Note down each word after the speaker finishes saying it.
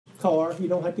car. You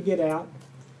don't have to get out.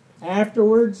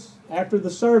 Afterwards, after the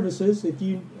services, if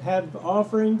you have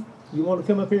offering, you want to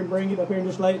come up here and bring it up here and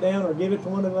just lay it down or give it to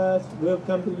one of us, we'll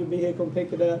come to your vehicle and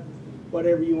pick it up,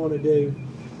 whatever you want to do.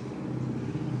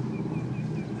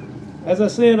 As I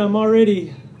said, I'm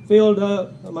already filled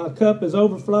up. My cup is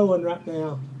overflowing right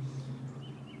now.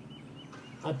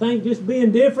 I think just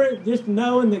being different, just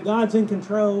knowing that God's in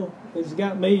control, has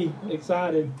got me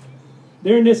excited.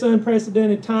 During this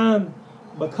unprecedented time,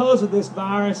 because of this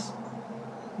virus,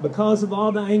 because of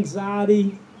all the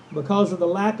anxiety, because of the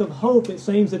lack of hope it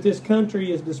seems that this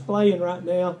country is displaying right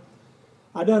now,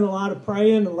 I've done a lot of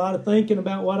praying, a lot of thinking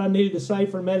about what I needed to say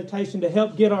for meditation to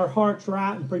help get our hearts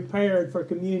right and prepared for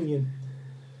communion.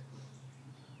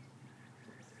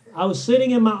 I was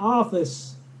sitting in my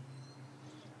office,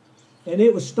 and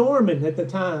it was storming at the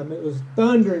time. It was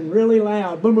thundering really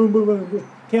loud. Boom, boom, boom, boom. Just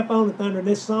kept on the thunder. And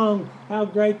this song, How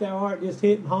Great Thou Art, just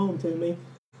hit home to me.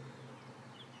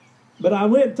 But I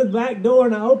went to the back door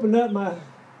and I opened up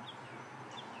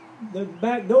the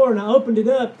back door and I opened it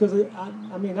up because,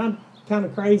 I mean, I'm kind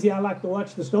of crazy. I like to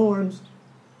watch the storms.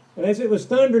 And as it was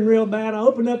thundering real bad, I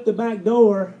opened up the back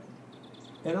door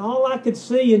and all I could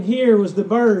see and hear was the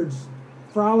birds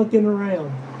frolicking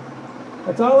around.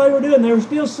 That's all they were doing. They were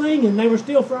still singing. They were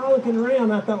still frolicking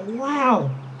around. I thought, wow,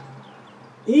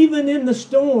 even in the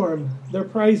storm, they're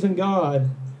praising God.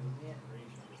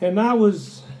 And I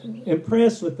was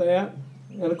impressed with that.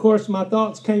 And of course, my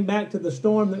thoughts came back to the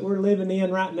storm that we're living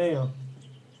in right now.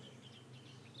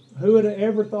 Who would have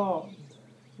ever thought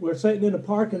we're sitting in a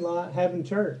parking lot having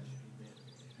church?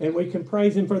 And we can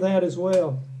praise Him for that as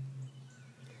well.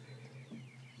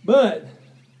 But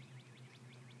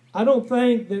I don't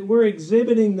think that we're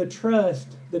exhibiting the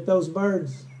trust that those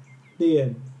birds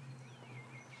did.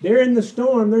 During the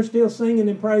storm, they're still singing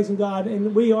and praising God,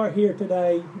 and we are here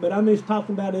today. But I'm just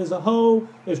talking about as a whole,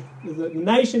 as the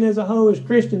nation as a whole, as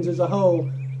Christians as a whole,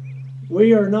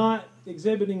 we are not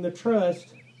exhibiting the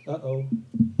trust. Uh-oh.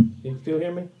 Can you still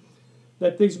hear me?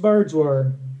 That these birds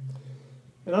were.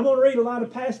 And I'm going to read a lot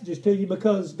of passages to you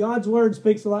because God's Word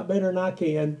speaks a lot better than I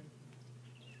can.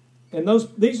 And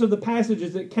these are the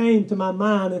passages that came to my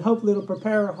mind, and hopefully it'll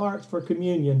prepare our hearts for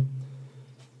communion.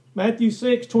 Matthew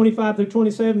 6, 25 through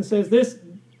 27 says this,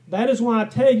 that is why I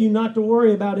tell you not to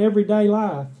worry about everyday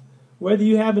life, whether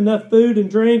you have enough food and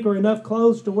drink or enough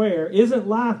clothes to wear. Isn't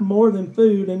life more than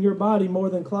food and your body more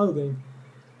than clothing?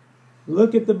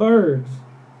 Look at the birds.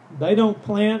 They don't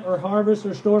plant or harvest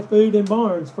or store food in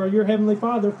barns, for your heavenly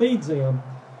Father feeds them.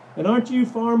 And aren't you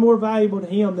far more valuable to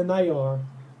Him than they are?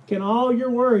 Can all your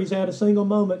worries add a single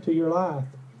moment to your life?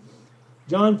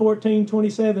 John 14,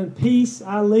 27, peace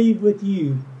I leave with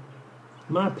you.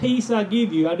 My peace I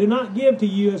give you. I do not give to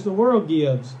you as the world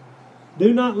gives.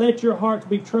 Do not let your hearts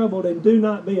be troubled and do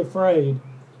not be afraid.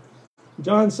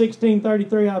 John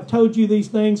 16:33, I've told you these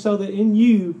things so that in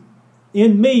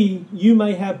me, you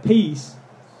may have peace.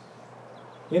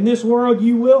 In this world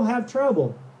you will have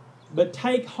trouble, but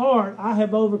take heart, I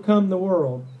have overcome the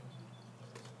world.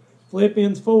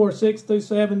 Philippians 4, 6 through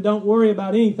 7, don't worry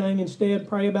about anything, instead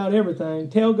pray about everything.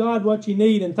 Tell God what you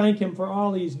need and thank Him for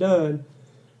all He's done.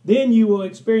 Then you will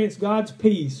experience God's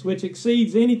peace, which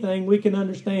exceeds anything we can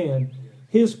understand.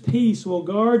 His peace will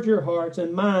guard your hearts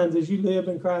and minds as you live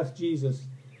in Christ Jesus.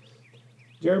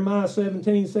 Jeremiah 7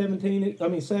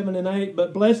 and 8,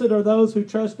 but blessed are those who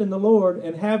trust in the Lord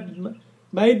and have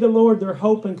made the Lord their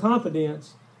hope and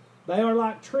confidence. They are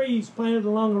like trees planted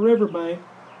along a riverbank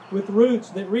with roots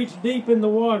that reach deep in the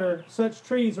water. Such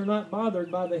trees are not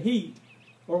bothered by the heat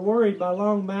or worried by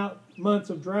long months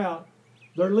of drought.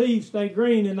 Their leaves stay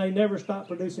green and they never stop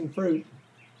producing fruit.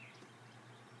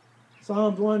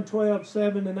 Psalms 112,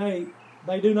 7 and 8.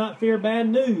 They do not fear bad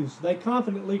news. They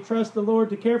confidently trust the Lord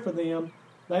to care for them.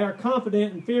 They are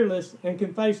confident and fearless and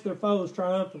can face their foes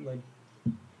triumphantly.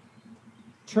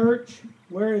 Church,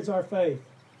 where is our faith?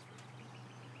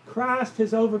 Christ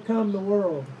has overcome the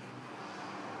world.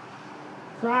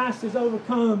 Christ has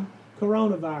overcome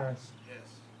coronavirus. Yes.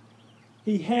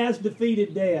 He has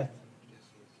defeated death.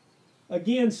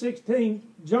 Again,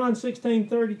 John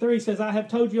 16:33 says, I have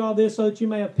told you all this so that you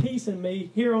may have peace in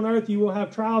me. Here on earth you will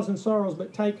have trials and sorrows,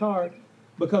 but take heart,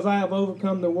 because I have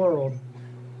overcome the world.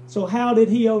 So how did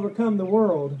He overcome the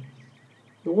world?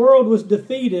 The world was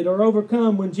defeated or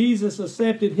overcome when Jesus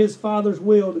accepted His Father's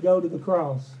will to go to the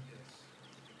cross.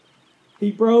 He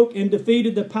broke and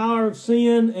defeated the power of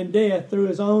sin and death through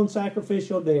His own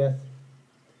sacrificial death.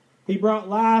 He brought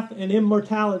life and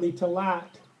immortality to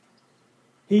light.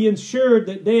 He ensured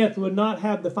that death would not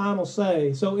have the final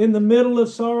say. So in the middle of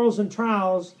sorrows and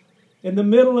trials, in the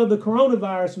middle of the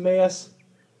coronavirus mess,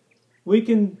 we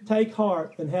can take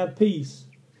heart and have peace,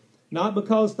 not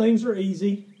because things are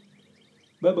easy,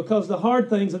 but because the hard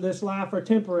things of this life are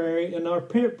temporary and are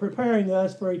preparing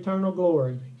us for eternal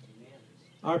glory.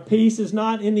 Our peace is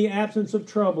not in the absence of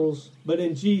troubles, but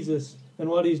in Jesus and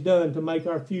what He's done to make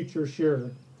our future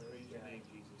sure.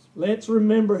 Let's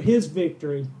remember His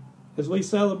victory as we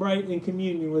celebrate in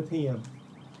communion with Him.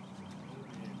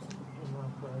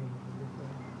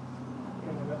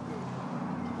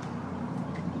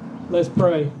 Let's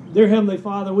pray. Dear Heavenly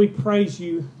Father, we praise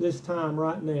You this time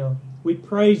right now. We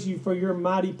praise You for Your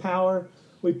mighty power.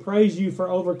 We praise You for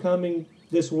overcoming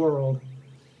this world.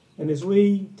 And as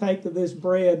we take of this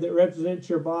bread that represents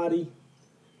Your body,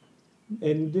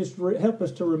 and just help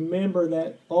us to remember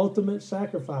that ultimate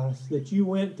sacrifice that You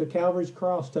went to Calvary's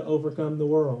cross to overcome the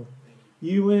world.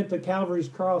 You went to Calvary's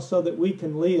cross so that we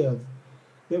can live,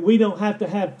 that we don't have to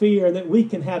have fear, that we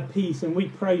can have peace, and we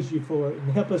praise You for it.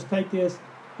 And help us take this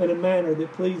in a manner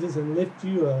that pleases and lifts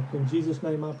You up. In Jesus'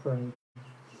 name I pray.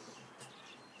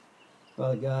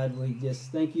 Father God, we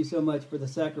just thank You so much for the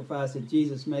sacrifice that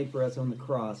Jesus made for us on the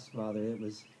cross, Father. It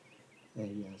was a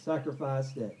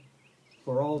sacrifice that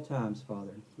for all times,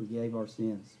 Father, forgave our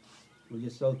sins. We're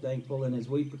just so thankful. And as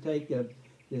we partake of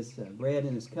this bread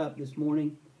and this cup this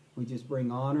morning, we just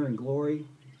bring honor and glory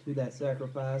to that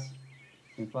sacrifice.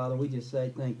 And Father, we just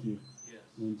say thank You. Yes.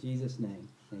 In Jesus' name,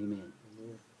 amen.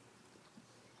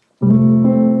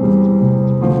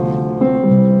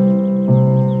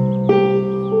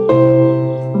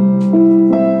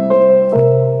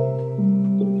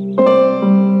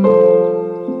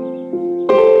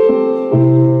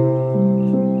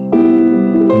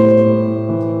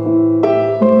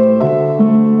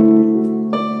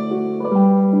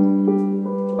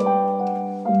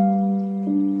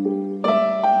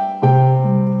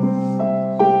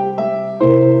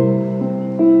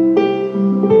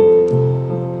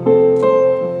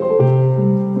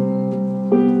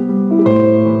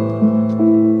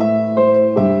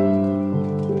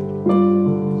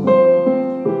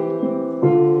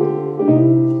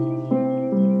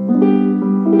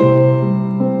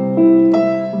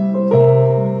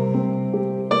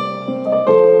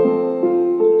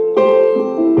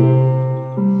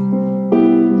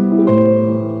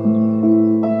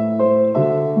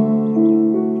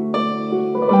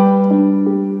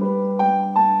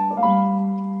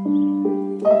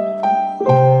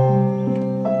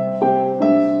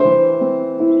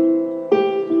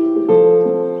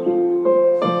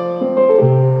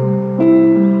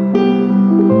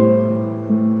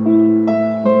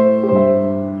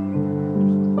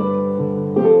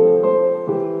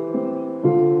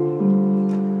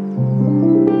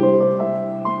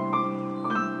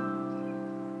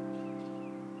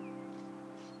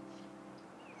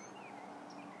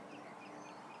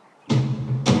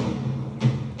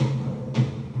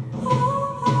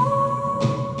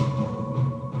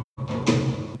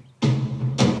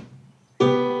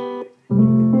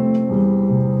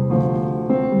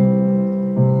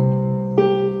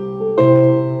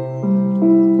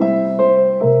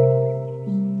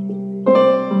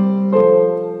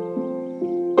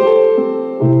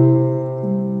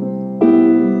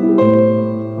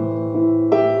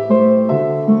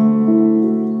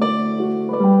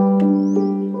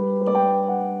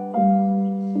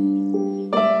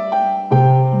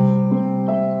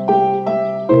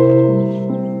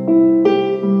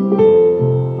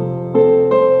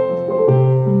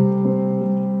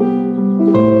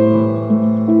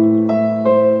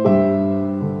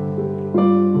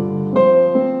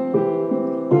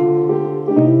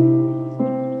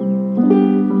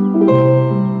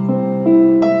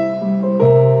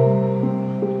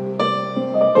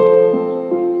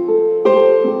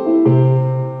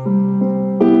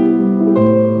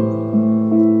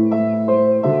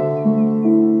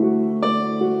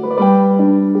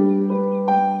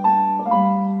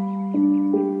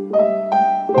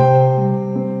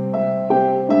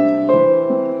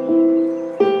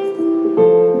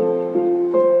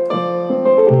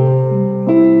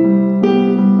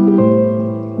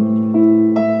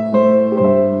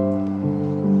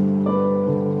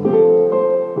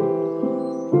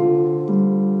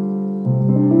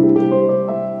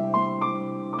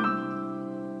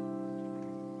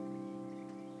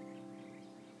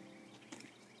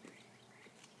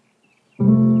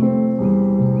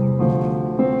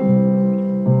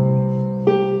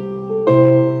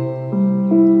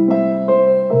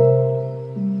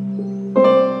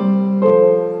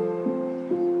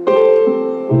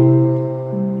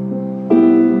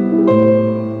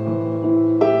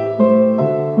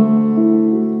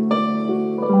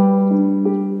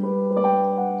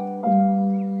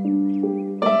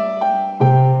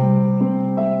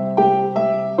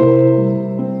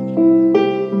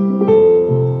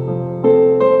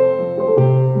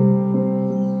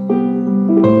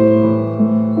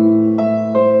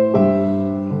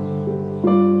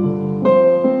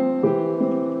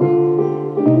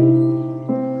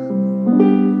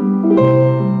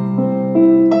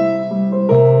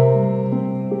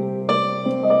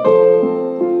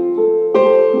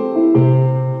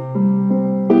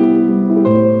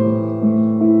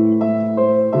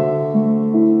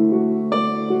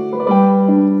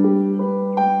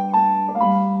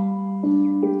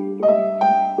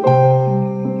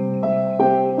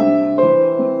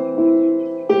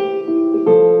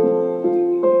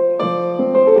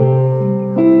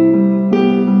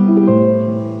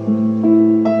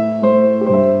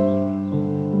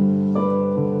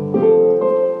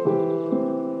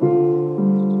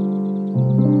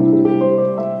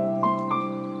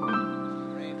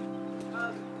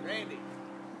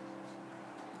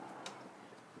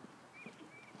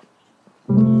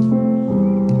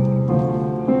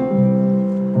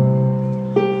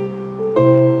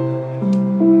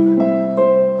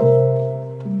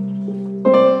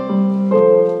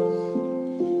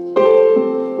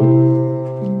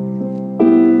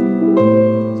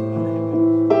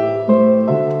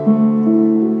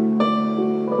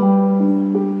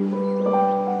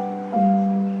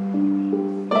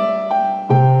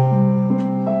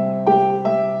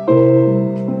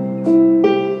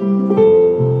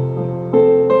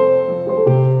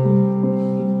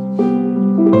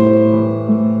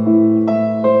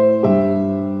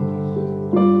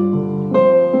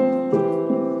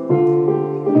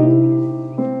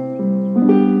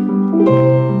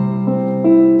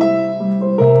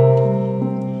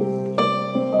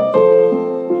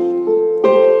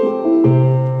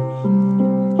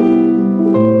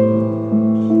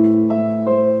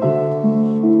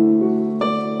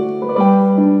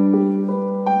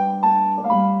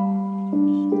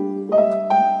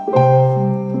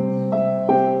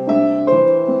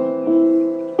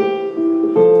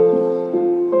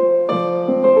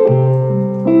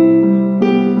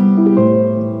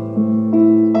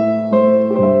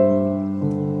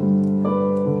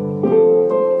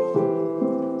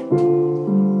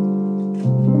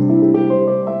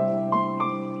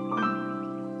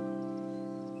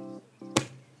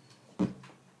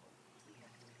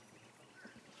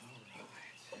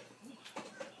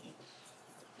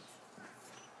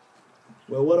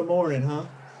 Well, what a morning, huh?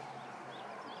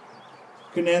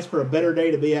 Couldn't ask for a better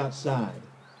day to be outside.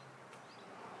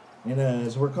 And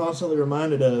as we're constantly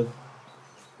reminded of,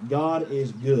 God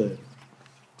is good.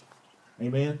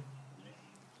 Amen?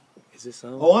 Is this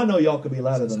on? Oh, I know y'all could be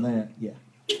louder than that. Yeah.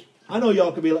 I know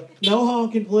y'all could be like, no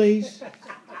honking, please.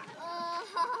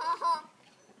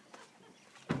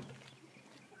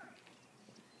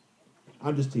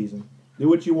 I'm just teasing. Do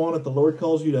what you want. If the Lord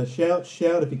calls you to shout,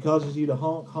 shout. If He causes you to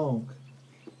honk, honk.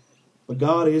 But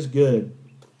God is good.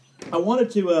 I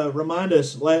wanted to remind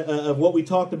us of what we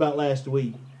talked about last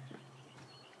week.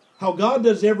 How God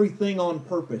does everything on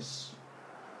purpose.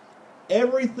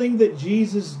 Everything that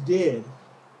Jesus did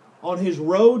on His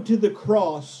road to the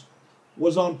cross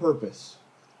was on purpose.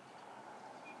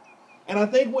 And I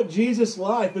think what Jesus'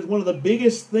 life is one of the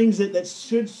biggest things that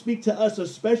should speak to us,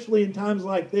 especially in times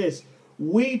like this.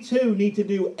 We too need to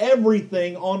do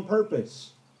everything on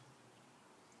purpose.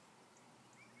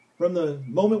 From the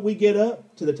moment we get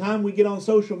up to the time we get on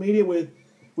social media, with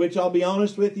which I'll be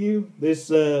honest with you,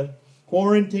 this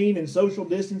quarantine and social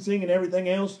distancing and everything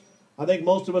else, I think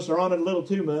most of us are on it a little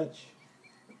too much.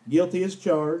 Guilty as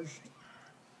charged.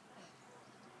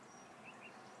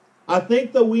 I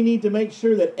think, though, we need to make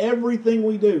sure that everything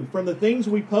we do, from the things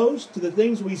we post to the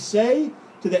things we say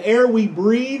to the air we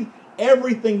breathe,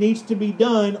 everything needs to be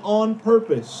done on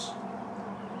purpose.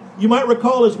 You might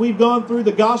recall, as we've gone through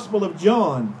the Gospel of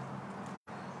John,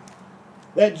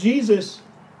 that Jesus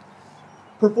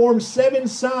performed 7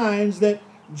 signs that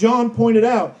John pointed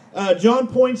out. John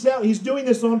points out He's doing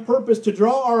this on purpose to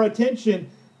draw our attention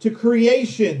to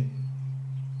creation,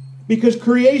 because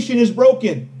creation is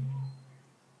broken.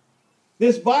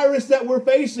 This virus that we're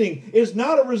facing is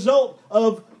not a result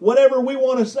of whatever we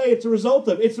want to say it's a result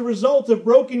of. It's a result of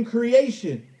broken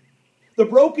creation. The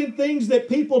broken things that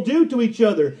people do to each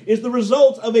other is the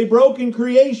result of a broken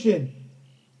creation.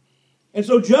 And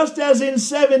so just as in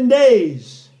 7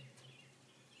 days,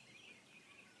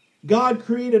 God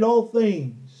created all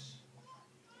things,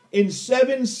 in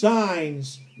 7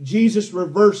 signs, Jesus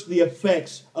reversed the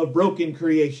effects of broken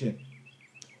creation.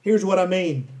 Here's what I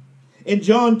mean. In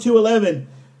John 2:11,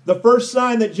 the first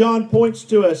sign that John points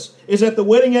to us is at the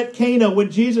wedding at Cana when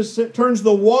Jesus turns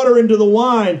the water into the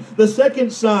wine. The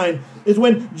second sign is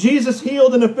when Jesus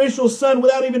healed an official's son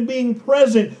without even being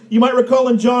present. You might recall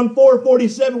in John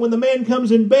 4:47 when the man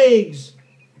comes and begs,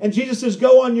 and Jesus says,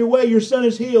 "Go on your way, your son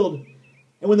is healed."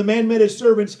 And when the man met his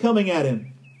servants coming at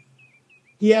him,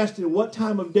 he asked at what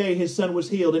time of day his son was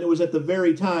healed, and it was at the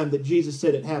very time that Jesus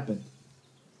said it happened.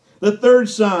 The third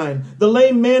sign, the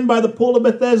lame man by the pool of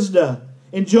Bethesda,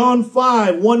 in John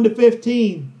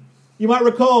 5:1-15. You might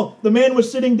recall the man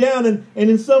was sitting down, and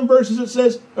in some versions it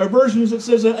says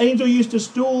an angel used to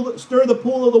stir the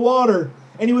pool of the water,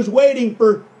 and he was waiting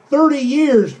for 30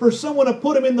 years for someone to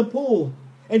put him in the pool.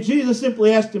 And Jesus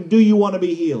simply asked him, "Do you want to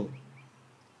be healed?"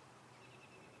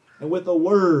 And with a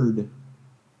word,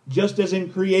 just as in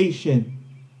creation,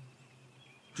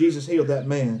 Jesus healed that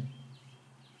man.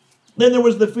 Then there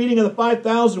was the feeding of the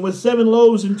 5,000 with 7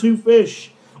 loaves and 2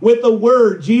 fish. With the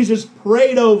word, Jesus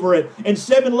prayed over it, and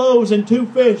 7 loaves and 2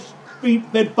 fish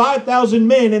fed 5,000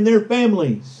 men and their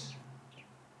families.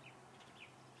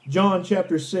 John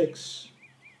chapter 6,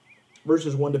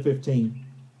 verses 1-15.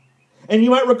 And you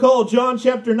might recall John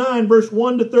chapter 9, verse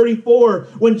 1-34,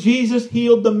 when Jesus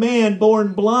healed the man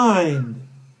born blind.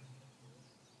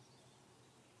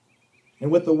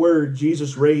 And with the word,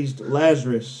 Jesus raised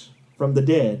Lazarus from the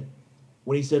dead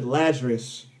when He said,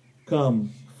 "Lazarus,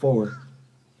 come forth."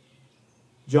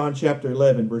 John chapter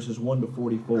 11, verses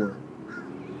 1-44.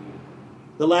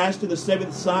 The last of the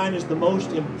 7th sign is the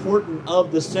most important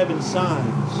of the 7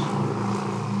 signs.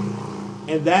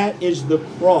 And that is the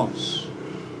cross.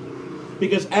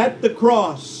 Because at the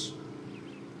cross,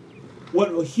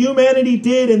 what humanity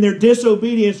did in their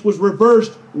disobedience was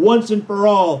reversed once and for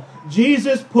all.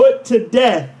 Jesus put to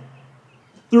death,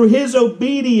 through His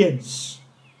obedience,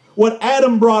 what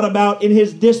Adam brought about in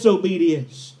his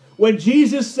disobedience. When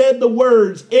Jesus said the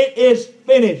words, "It is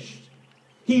finished,"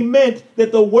 He meant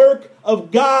that the work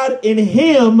of God in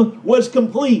Him was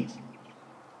complete.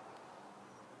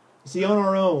 See, on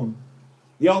our own,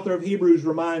 the author of Hebrews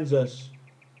reminds us,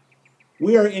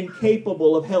 we are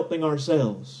incapable of helping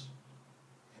ourselves.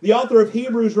 The author of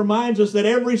Hebrews reminds us that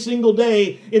every single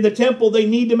day in the temple they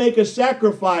need to make a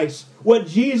sacrifice. What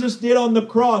Jesus did on the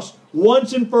cross,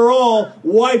 once and for all,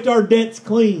 wiped our debts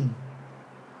clean.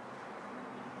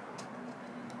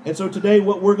 And so today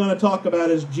what we're going to talk about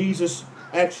is Jesus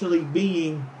actually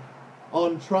being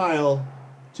on trial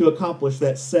to accomplish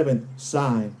that 7th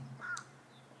sign.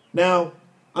 Now,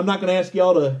 I'm not going to ask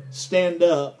y'all to stand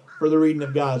up for the reading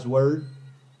of God's Word.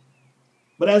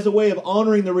 But as a way of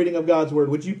honoring the reading of God's Word,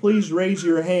 would you please raise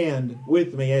your hand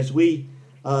with me as we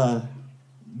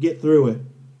get through it?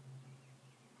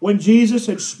 When Jesus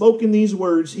had spoken these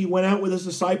words, he went out with his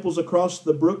disciples across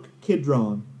the brook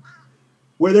Kidron,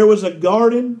 where there was a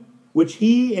garden which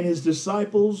he and his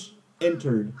disciples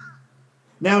entered.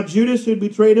 Now Judas, who had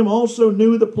betrayed him, also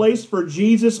knew the place, for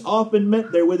Jesus often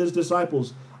met there with his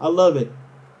disciples. I love it.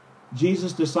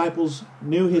 Jesus' disciples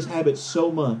knew his habits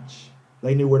so much,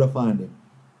 they knew where to find him.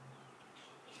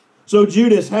 So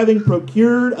Judas, having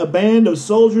procured a band of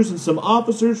soldiers and some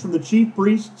officers from the chief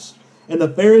priests and the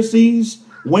Pharisees,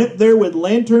 went there with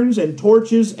lanterns and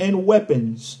torches and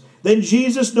weapons. Then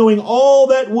Jesus, knowing all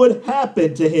that would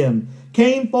happen to him,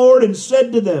 came forward and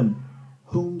said to them,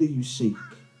 "Whom do you seek?"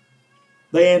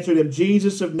 They answered him,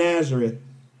 "Jesus of Nazareth."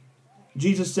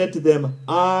 Jesus said to them,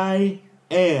 "I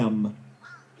am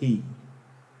he."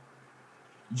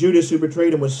 Judas, who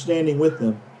betrayed him, was standing with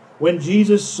them. When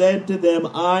Jesus said to them,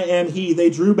 "I am he," they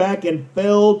drew back and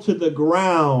fell to the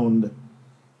ground.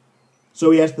 So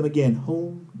he asked them again,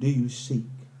 "Whom do you seek?"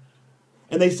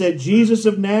 And they said, "Jesus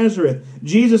of Nazareth."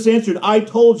 Jesus answered, "I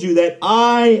told you that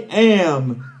I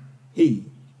am he.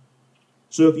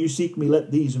 So if you seek me,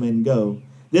 let these men go."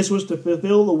 This was to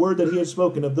fulfill the word that he had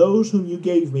spoken, "Of those whom you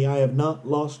gave me, I have not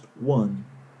lost one."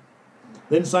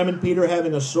 Then Simon Peter,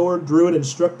 having a sword, drew it and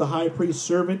struck the high priest's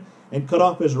servant and cut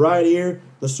off his right ear.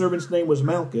 The servant's name was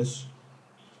Malchus.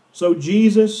 So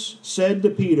Jesus said to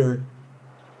Peter,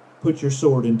 "Put your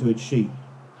sword into its sheath.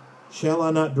 Shall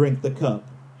I not drink the cup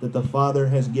that the Father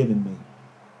has given me?"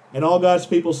 And all God's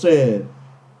people said,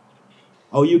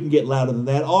 oh, you can get louder than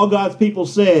that. All God's people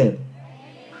said,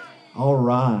 all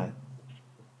right.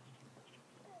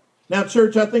 Now,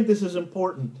 church, I think this is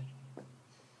important.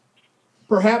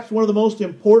 Perhaps one of the most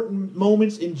important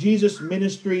moments in Jesus'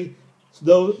 ministry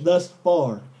thus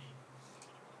far.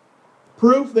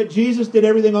 Proof that Jesus did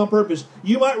everything on purpose.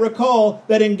 You might recall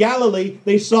that in Galilee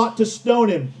they sought to stone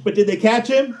him. But did they catch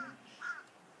him?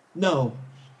 No.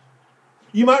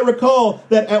 You might recall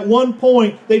that at one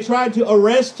point they tried to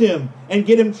arrest him and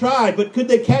get him tried. But could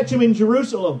they catch him in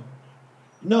Jerusalem?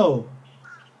 No.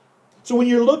 So when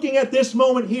you're looking at this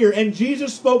moment here, and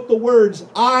Jesus spoke the words,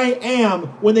 "I am,"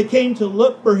 when they came to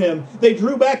look for him, they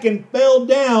drew back and fell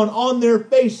down on their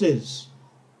faces.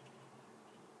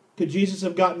 Could Jesus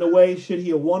have gotten away should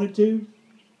he have wanted to?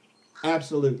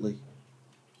 Absolutely.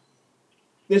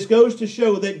 This goes to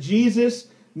show that Jesus,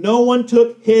 no one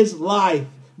took his life,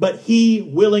 but he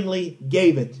willingly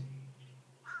gave it.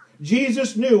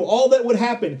 Jesus knew all that would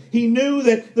happen. He knew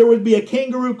that there would be a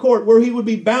kangaroo court where he would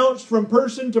be bounced from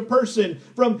person to person,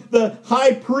 from the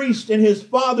high priest and his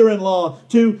father-in-law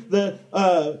to the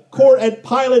court at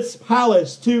Pilate's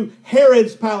palace to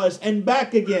Herod's palace and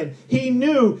back again. He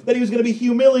knew that he was going to be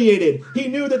humiliated. He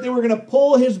knew that they were going to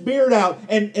pull his beard out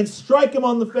and strike him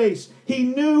on the face. He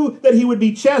knew that he would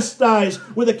be chastised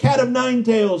with a cat of nine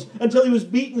tails until he was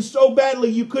beaten so badly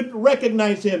you couldn't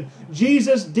recognize him.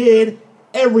 Jesus did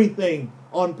everything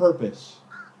on purpose.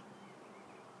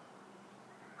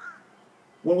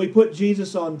 When we put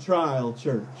Jesus on trial,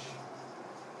 church,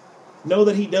 know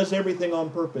that he does everything on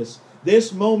purpose.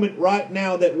 This moment right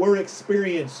now that we're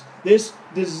experiencing, this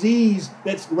disease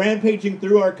that's rampaging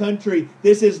through our country,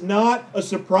 this is not a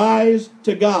surprise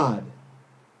to God.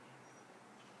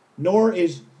 Nor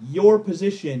is your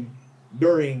position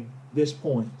during this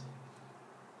point.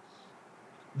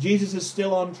 Jesus is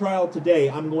still on trial today,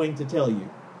 I'm going to tell you.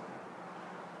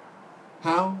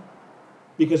 How?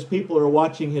 Because people are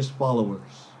watching his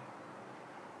followers.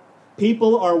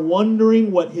 People are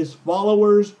wondering what his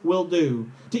followers will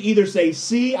do. To either say,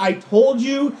 "See, I told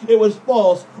you it was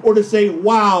false," or to say,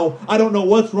 "Wow, I don't know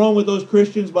what's wrong with those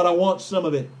Christians, but I want some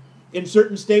of it. In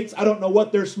certain states, I don't know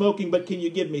what they're smoking, but can you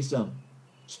give me some?"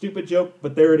 Stupid joke,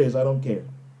 but there it is. I don't care.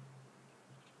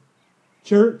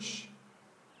 Church,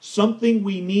 something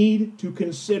we need to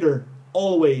consider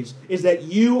always is that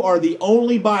you are the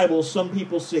only Bible some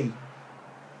people see.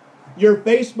 Your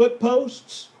Facebook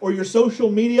posts or your social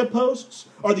media posts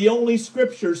are the only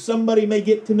scriptures somebody may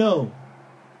get to know.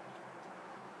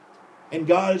 And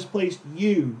God has placed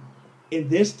you in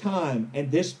this time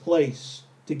and this place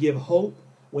to give hope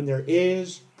when there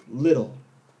is little.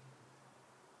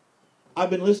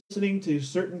 I've been listening to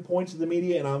certain points of the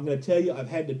media, and I'm going to tell you, I've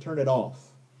had to turn it off.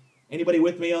 Anybody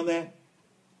with me on that?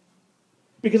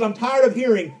 Because I'm tired of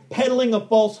hearing peddling a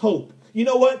false hope. You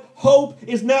know what? Hope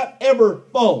is not ever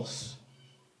false.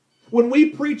 When we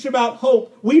preach about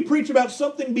hope, we preach about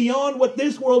something beyond what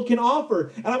this world can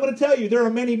offer. And I'm going to tell you, there are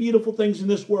many beautiful things in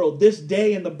this world. This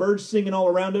day and the birds singing all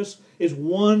around us is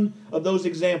one of those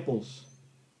examples.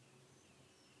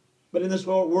 But in this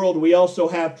world, we also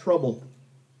have trouble.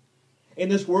 In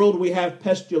this world, we have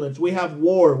pestilence, we have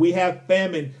war, we have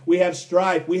famine, we have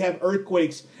strife, we have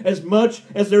earthquakes. As much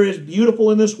as there is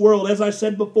beautiful in this world, as I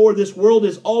said before, this world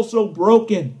is also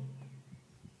broken.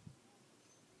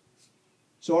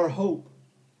 So our hope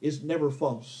is never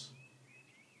false.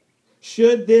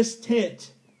 Should this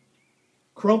tent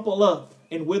crumple up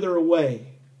and wither away,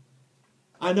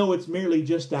 I know it's merely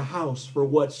just a house for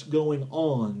what's going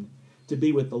on to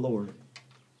be with the Lord.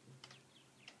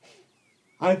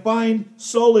 I find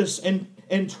solace and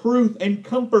truth and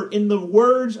comfort in the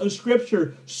words of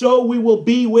Scripture, so we will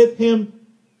be with Him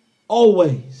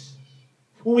always.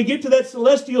 When we get to that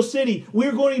celestial city,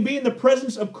 we're going to be in the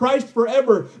presence of Christ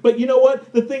forever. But you know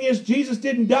what? The thing is, Jesus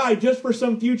didn't die just for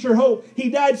some future hope. He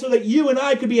died so that you and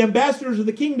I could be ambassadors of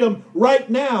the kingdom right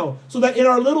now. So that in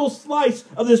our little slice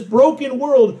of this broken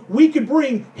world, we could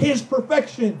bring His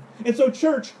perfection. And so,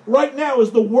 church, right now,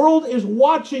 as the world is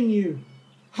watching you,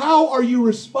 how are you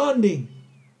responding?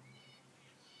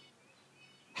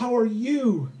 How are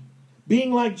you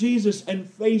being like Jesus and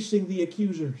facing the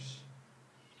accusers?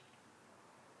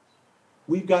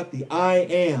 We've got the I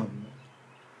Am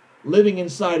living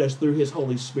inside us through His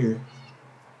Holy Spirit.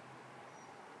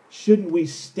 Shouldn't we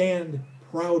stand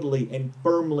proudly and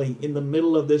firmly in the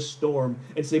middle of this storm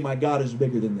and say, my God is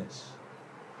bigger than this?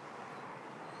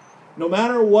 No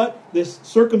matter what this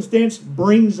circumstance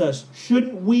brings us,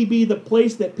 shouldn't we be the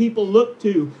place that people look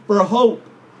to for hope?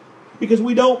 Because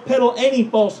we don't peddle any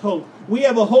false hope. We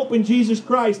have a hope in Jesus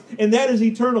Christ, and that is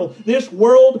eternal. This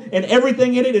world and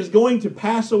everything in it is going to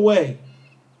pass away.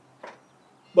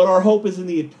 But our hope is in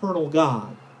the eternal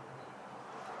God.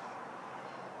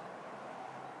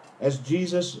 As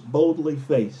Jesus boldly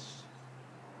faced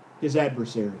His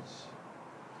adversaries,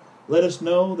 let us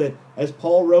know that, as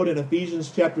Paul wrote in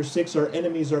Ephesians chapter 6, our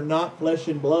enemies are not flesh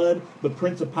and blood, but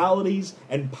principalities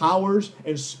and powers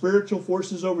and spiritual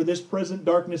forces over this present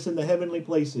darkness in the heavenly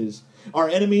places. Our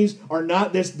enemies are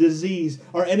not this disease.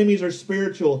 Our enemies are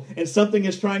spiritual, and something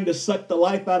is trying to suck the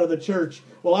life out of the church.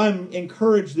 Well, I'm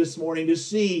encouraged this morning to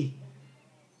see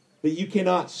that you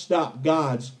cannot stop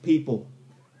God's people.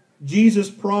 Jesus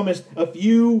promised a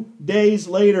few days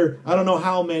later, I don't know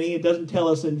how many, it doesn't tell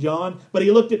us in John, but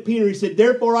He looked at Peter, He said,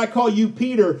 therefore I call you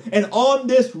Peter, and on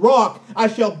this rock I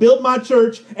shall build my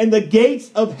church, and the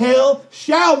gates of hell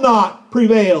shall not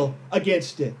prevail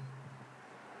against it.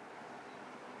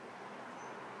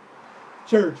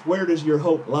 Church, where does your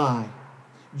hope lie?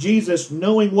 Jesus,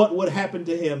 knowing what would happen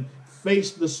to Him,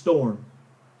 faced the storm.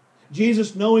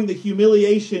 Jesus, knowing the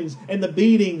humiliations and the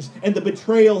beatings and the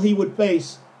betrayal He would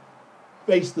face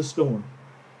the storm.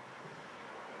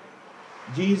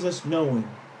 Jesus, knowing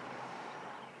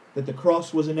that the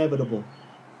cross was inevitable,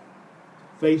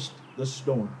 faced the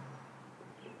storm.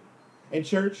 And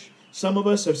church, some of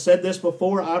us have said this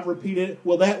before, I've repeated it,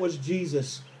 well, that was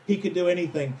Jesus. He could do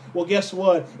anything. Well, guess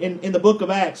what? In the book of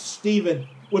Acts, Stephen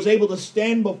was able to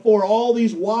stand before all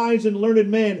these wise and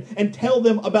learned men and tell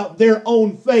them about their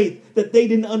own faith that they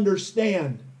didn't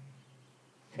understand.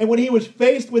 And when he was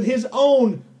faced with his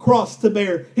own cross to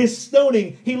bear, his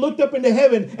stoning, he looked up into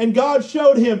heaven and God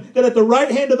showed him that at the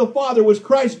right hand of the Father was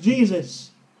Christ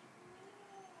Jesus.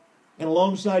 And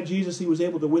alongside Jesus, he was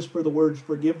able to whisper the words,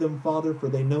 forgive them, Father, for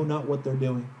they know not what they're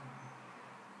doing.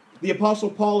 The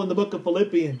Apostle Paul in the book of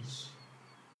Philippians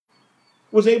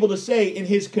was able to say in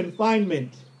his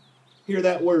confinement, hear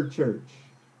that word, church.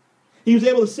 He was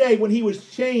able to say when he was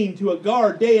chained to a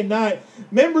guard day and night,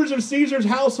 members of Caesar's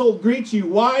household greet you.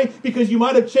 Why? Because you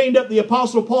might have chained up the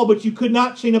Apostle Paul, but you could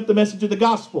not chain up the message of the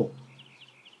gospel.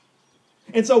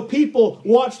 And so people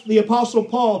watched the Apostle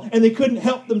Paul and they couldn't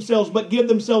help themselves but give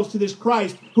themselves to this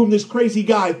Christ whom this crazy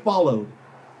guy followed.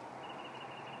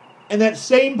 And that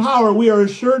same power, we are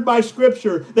assured by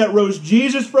Scripture, that rose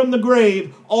Jesus from the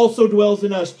grave also dwells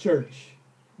in us, church.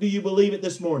 Do you believe it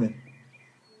this morning?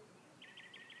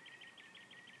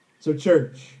 So,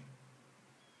 church,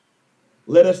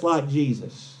 let us, like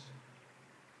Jesus,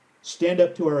 stand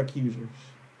up to our accusers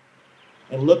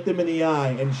and look them in the eye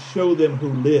and show them who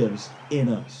lives in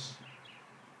us.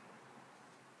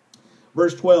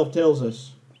 Verse 12 tells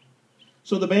us,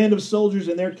 so the band of soldiers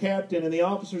and their captain and the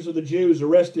officers of the Jews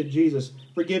arrested Jesus.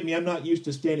 Forgive me, I'm not used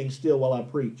to standing still while I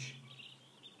preach.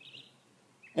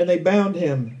 And they bound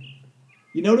him.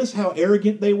 You notice how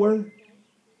arrogant they were?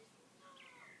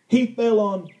 They fell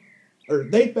on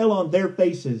their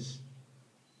faces,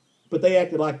 but they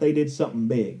acted like they did something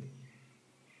big.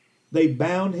 They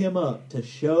bound him up to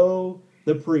show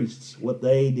the priests what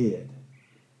they did.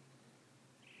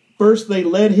 First, they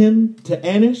led him to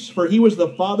Annas, for he was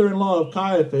the father-in-law of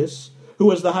Caiaphas, who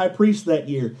was the high priest that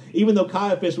year. Even though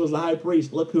Caiaphas was the high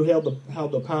priest, look who held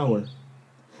the power.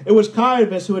 It was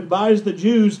Caiaphas who advised the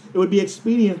Jews it would be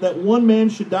expedient that one man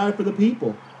should die for the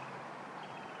people.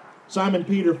 Simon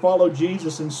Peter followed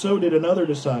Jesus, and so did another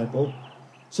disciple.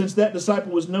 Since that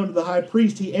disciple was known to the high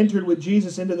priest, he entered with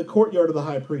Jesus into the courtyard of the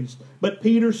high priest. But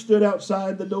Peter stood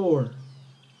outside the door.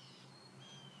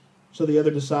 So the other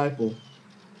disciple,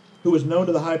 who was known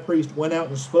to the high priest, went out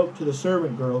and spoke to the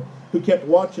servant girl who kept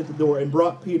watch at the door and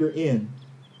brought Peter in.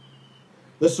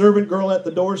 The servant girl at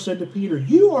the door said to Peter,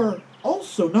 "You are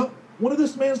also not one of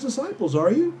this man's disciples,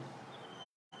 are you?"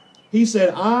 He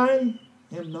said, "I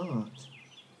am not."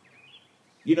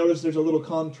 You notice there's a little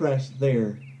contrast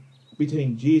there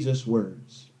between Jesus'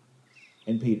 words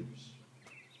and Peter's.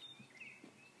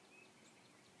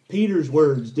 Peter's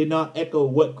words did not echo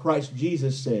what Christ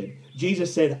Jesus said.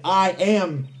 Jesus said, "I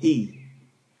am he."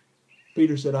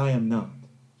 Peter said, "I am not."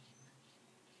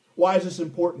 Why is this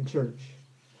important, church?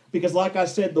 Because like I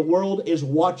said, the world is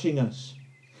watching us.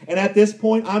 And at this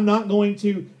point, I'm not going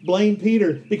to blame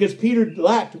Peter, because Peter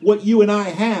lacked what you and I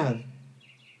have.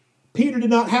 Peter did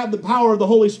not have the power of the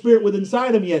Holy Spirit within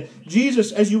inside him yet.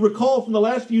 Jesus, as you recall from the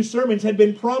last few sermons, had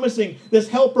been promising this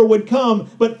helper would come,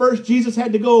 but first Jesus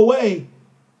had to go away.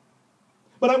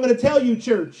 But I'm going to tell you,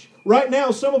 church, right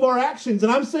now, some of our actions,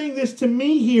 and I'm saying this to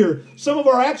me here, some of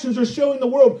our actions are showing the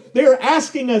world. They are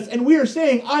asking us, and we are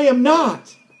saying, "I am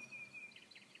not."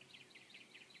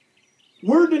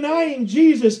 We're denying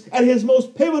Jesus at his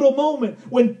most pivotal moment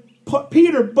when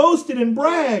Peter boasted and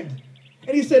bragged.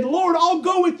 And he said, "Lord, I'll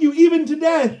go with you even to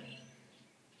death."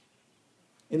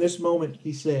 In this moment,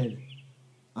 he said,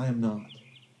 "I am not."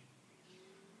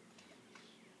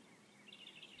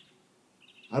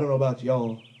 I don't know about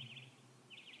y'all,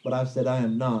 but I've said "I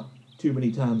am not" too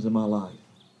many times in my life.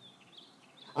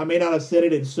 I may not have said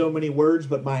it in so many words,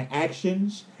 but my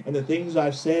actions and the things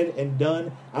I've said and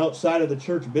done outside of the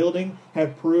church building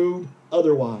have proved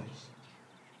otherwise.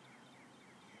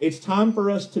 It's time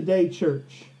for us today,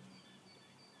 church.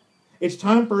 It's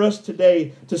time for us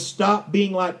today to stop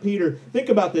being like Peter. Think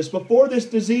about this. Before this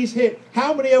disease hit,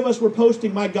 how many of us were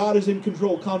posting, "My God is in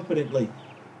control," confidently?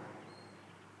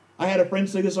 I had a friend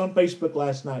say this on Facebook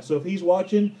last night. So if he's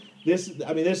watching, this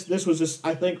was just,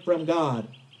 I think, from God.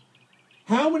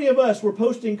 How many of us were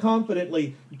posting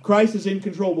confidently, "Christ is in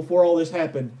control," before all this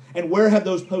happened? And where have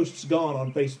those posts gone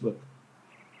on Facebook?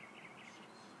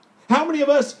 How many of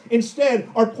us instead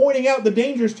are pointing out the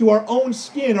dangers to our own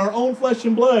skin, our own flesh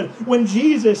and blood, when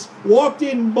Jesus walked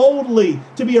in boldly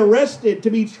to be arrested, to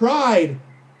be tried?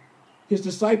 His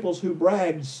disciples who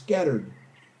bragged scattered.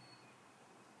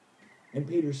 And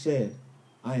Peter said,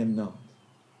 "I am not."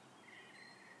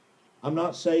 I'm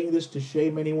not saying this to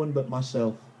shame anyone but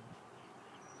myself.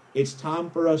 It's time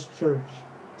for us, church,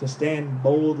 to stand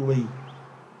boldly,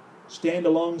 stand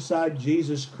alongside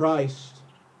Jesus Christ,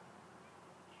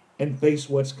 and face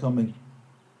what's coming.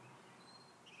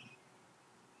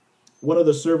 One of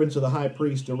the servants of the high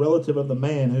priest, a relative of the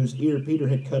man whose ear Peter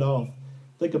had cut off.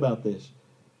 Think about this.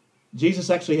 Jesus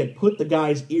actually had put the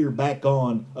guy's ear back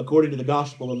on, according to the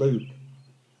Gospel of Luke.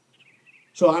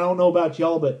 So I don't know about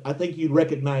y'all, but I think you'd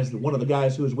recognize that one of the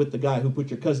guys who was with the guy who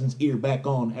put your cousin's ear back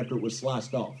on after it was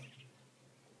sliced off.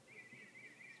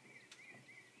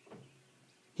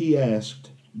 He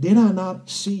asked, "Did I not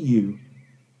see you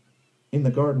in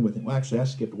the garden with him?" Well, actually, I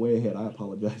skipped way ahead. I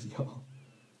apologize, y'all.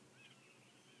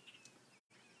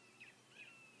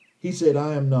 He said,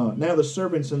 "I am not." Now the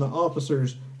servants and the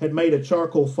officers had made a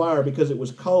charcoal fire because it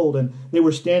was cold, and they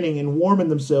were standing and warming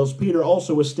themselves. Peter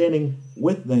also was standing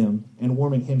with them and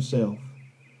warming himself.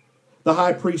 The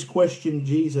high priest questioned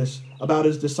Jesus about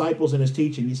his disciples and his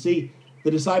teaching. You see,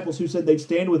 the disciples who said they'd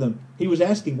stand with him, he was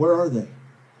asking, "Where are they?"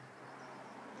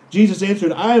 Jesus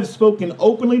answered, "I have spoken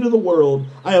openly to the world.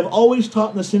 I have always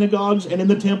taught in the synagogues and in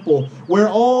the temple, where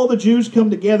all the Jews come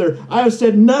together. I have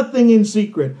said nothing in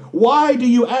secret. Why do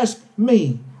you ask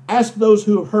me? Ask those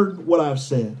who have heard what I have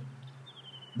said.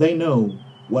 They know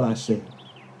what I said."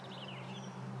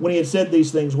 When he had said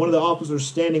these things, one of the officers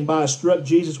standing by struck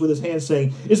Jesus with his hand,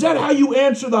 saying, "Is that how you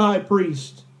answer the high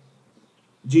priest?"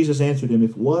 Jesus answered him,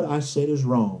 "If what I said is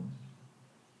wrong,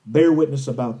 bear witness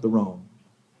about the wrong.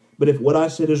 But if what I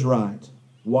said is right,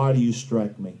 why do you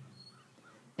strike me?"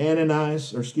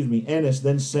 Annas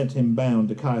then sent him bound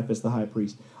to Caiaphas the high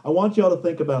priest. I want y'all to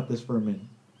think about this for a minute.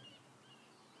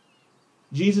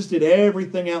 Jesus did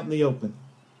everything out in the open.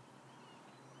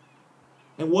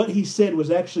 And what he said was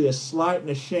actually a slight and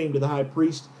a shame to the high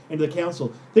priest and to the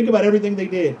council. Think about everything they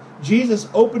did. Jesus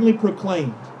openly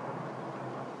proclaimed.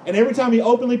 And every time he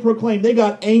openly proclaimed, they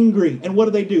got angry. And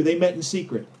what did? They met in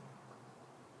secret.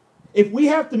 If we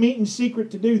have to meet in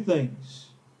secret to do things,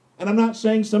 and I'm not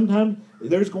saying sometimes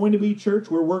there's going to be church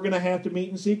where we're going to have to meet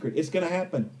in secret. It's going to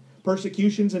happen.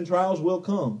 Persecutions and trials will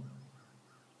come.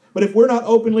 But if we're not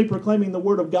openly proclaiming the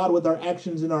Word of God with our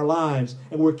actions in our lives,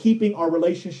 and we're keeping our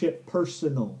relationship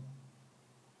personal,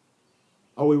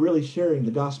 are we really sharing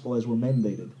the gospel as we're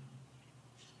mandated?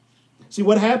 See,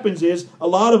 what happens is, a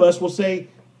lot of us will say,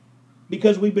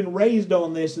 because we've been raised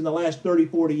on this in the last 30,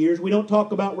 40 years, we don't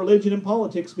talk about religion and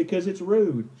politics because it's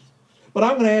rude. But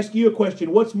I'm going to ask you a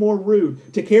question. What's more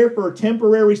rude? To care for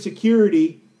temporary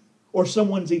security or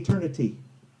someone's eternity?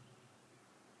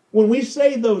 When we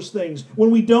say those things,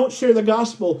 when we don't share the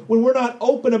gospel, when we're not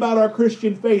open about our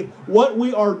Christian faith, what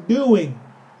we are doing,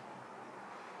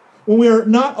 when we are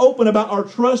not open about our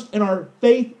trust and our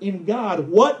faith in God,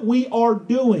 what we are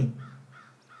doing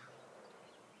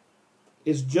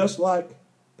is just like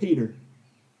Peter.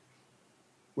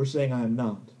 We're saying, I am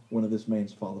not one of this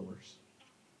man's followers.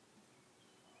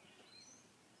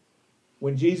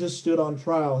 When Jesus stood on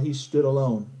trial, he stood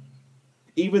alone.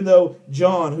 Even though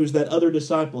John, who's that other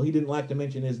disciple, he didn't like to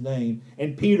mention his name,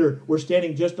 and Peter were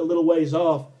standing just a little ways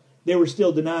off, they were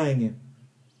still denying him.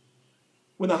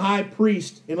 When the high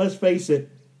priest, and let's face it,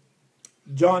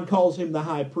 John calls him the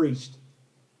high priest,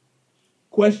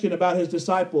 question about his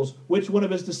disciples, which one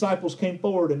of his disciples came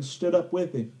forward and stood up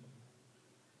with him?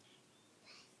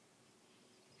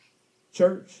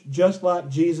 Church, just like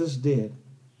Jesus did,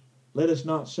 let us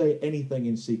not say anything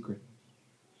in secret.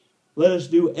 Let us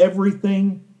do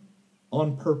everything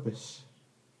on purpose.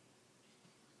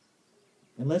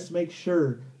 And let's make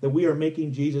sure that we are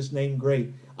making Jesus' name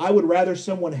great. I would rather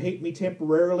someone hate me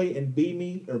temporarily and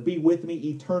be with me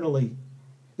eternally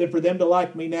than for them to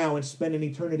like me now and spend an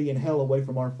eternity in hell away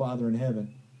from our Father in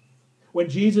heaven. When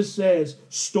Jesus says,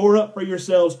 store up for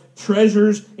yourselves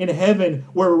treasures in heaven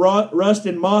where rust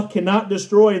and moth cannot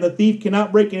destroy and the thief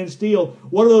cannot break in and steal,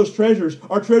 what are those treasures?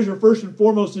 Our treasure first and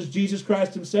foremost is Jesus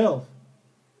Christ himself.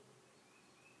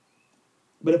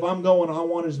 But if I'm going, I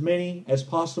want as many as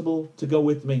possible to go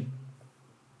with me.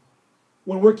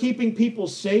 When we're keeping people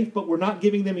safe but we're not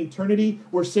giving them eternity,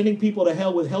 we're sending people to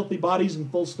hell with healthy bodies and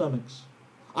full stomachs.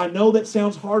 I know that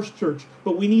sounds harsh, church,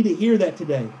 but we need to hear that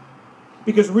today.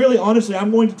 Because really, honestly,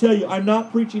 I'm going to tell you, I'm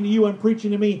not preaching to you, I'm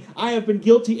preaching to me. I have been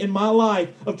guilty in my life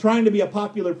of trying to be a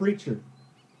popular preacher.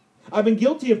 I've been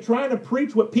guilty of trying to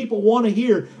preach what people want to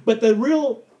hear. But the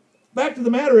real fact of the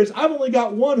matter is, I've only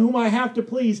got one whom I have to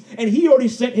please, and he already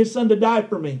sent his son to die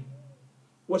for me.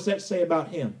 What's that say about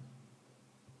him?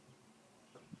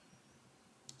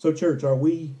 So, church, are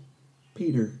we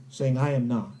Peter saying, I am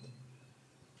not?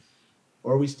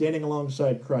 Or are we standing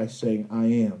alongside Christ saying, I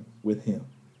am with him?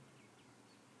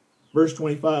 Verse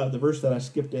 25, the verse that I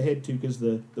skipped ahead to because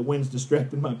the wind's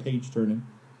distracted my page turning.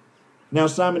 Now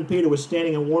Simon Peter was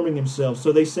standing and warming himself.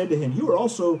 So they said to him, you are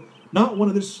also not one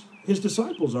of his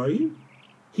disciples, are you?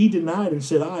 He denied and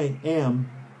said, I am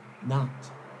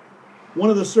not. One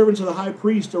of the servants of the high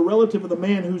priest, a relative of the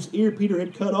man whose ear Peter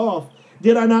had cut off,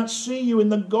 did I not see you in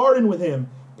the garden with him?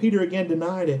 Peter again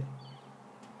denied it.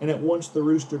 And at once the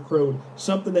rooster crowed.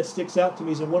 Something that sticks out to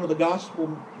me is in one of the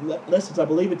gospel lessons, I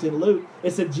believe it's in Luke,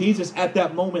 it said Jesus at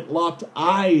that moment locked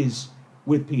eyes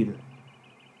with Peter.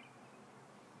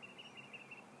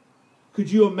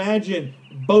 Could you imagine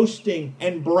boasting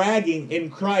and bragging in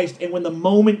Christ, and when the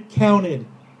moment counted,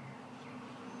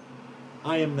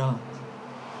 I am not.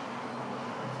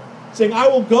 Saying, I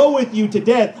will go with you to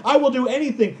death. I will do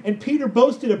anything. And Peter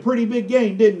boasted a pretty big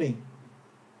game, didn't he?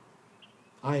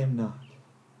 I am not.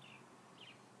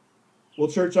 Well,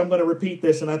 church, I'm going to repeat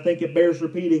this, and I think it bears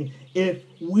repeating. If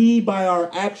we, by our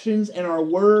actions and our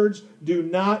words, do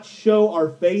not show our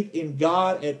faith in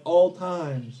God at all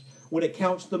times, when it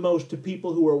counts the most to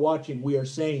people who are watching, we are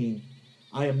saying,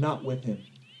 I am not with him.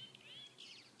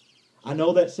 I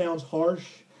know that sounds harsh,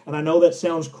 and I know that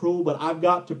sounds cruel, but I've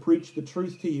got to preach the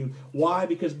truth to you. Why?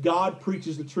 Because God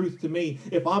preaches the truth to me.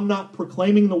 If I'm not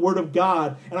proclaiming the Word of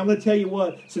God, and I'm going to tell you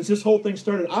what, since this whole thing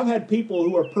started, I've had people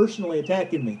who are personally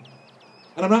attacking me.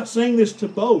 And I'm not saying this to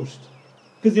boast,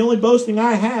 because the only boasting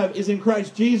I have is in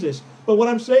Christ Jesus. But what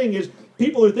I'm saying is,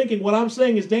 people are thinking what I'm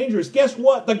saying is dangerous. Guess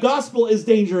what? The gospel is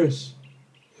dangerous.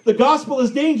 The gospel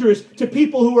is dangerous to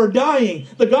people who are dying.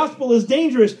 The gospel is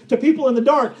dangerous to people in the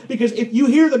dark, because if you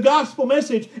hear the gospel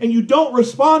message and you don't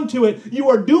respond to it, you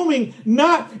are dooming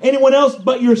not anyone else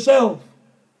but yourself.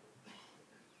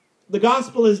 The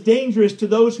gospel is dangerous to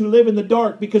those who live in the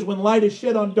dark, because when light is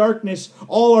shed on darkness,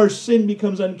 all our sin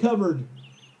becomes uncovered.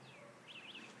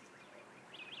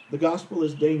 The gospel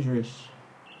is dangerous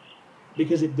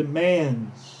because it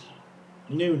demands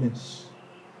newness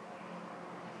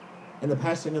and the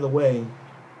passing of the way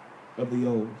of the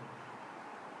old.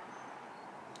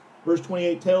 Verse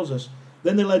 28 tells us,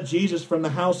 then they led Jesus from the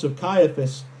house of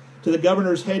Caiaphas to the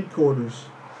governor's headquarters.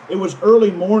 It was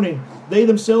early morning. They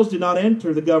themselves did not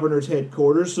enter the governor's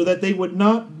headquarters so that they would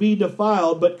not be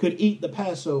defiled but could eat the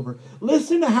Passover.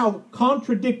 Listen to how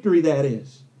contradictory that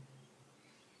is.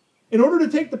 In order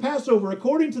to take the Passover,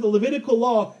 according to the Levitical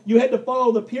law, you had to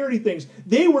follow the purity things.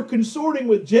 They were consorting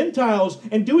with Gentiles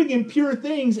and doing impure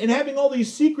things and having all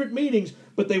these secret meetings,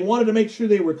 but they wanted to make sure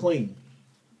they were clean.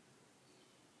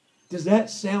 Does that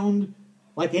sound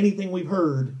like anything we've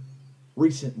heard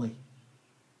recently?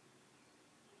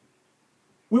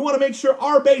 We want to make sure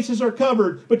our bases are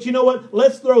covered, but you know what?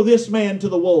 Let's throw this man to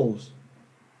the wolves.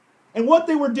 And what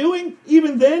they were doing,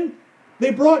 even then,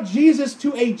 they brought Jesus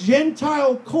to a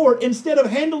Gentile court instead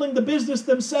of handling the business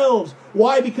themselves.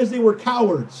 Why? Because they were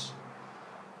cowards.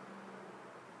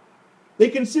 They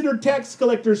considered tax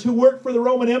collectors who worked for the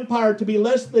Roman Empire to be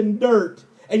less than dirt,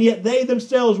 and yet they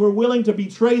themselves were willing to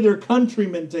betray their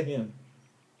countrymen to him.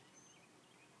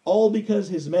 All because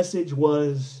his message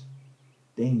was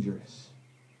dangerous.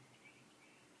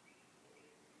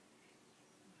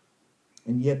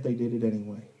 And yet they did it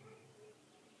anyway.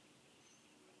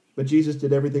 But Jesus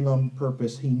did everything on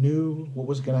purpose. He knew what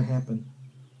was going to happen.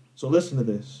 So listen to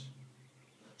this.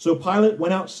 So Pilate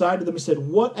went outside to them and said,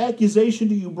 what accusation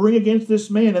do you bring against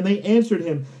this man? And they answered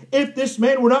him, if this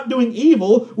man were not doing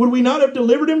evil, would we not have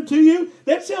delivered him to you?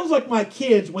 That sounds like my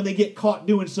kids when they get caught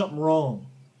doing something wrong.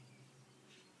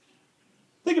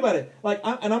 Think about it.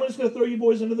 And I'm just going to throw you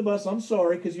boys under the bus. I'm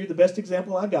sorry, because you're the best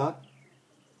example I got.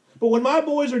 But when my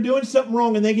boys are doing something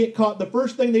wrong and they get caught, the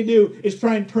first thing they do is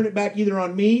try and turn it back either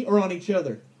on me or on each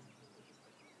other.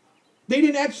 They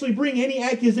didn't actually bring any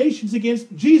accusations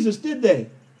against Jesus, did they?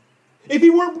 If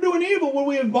he weren't doing evil, would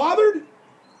we have bothered?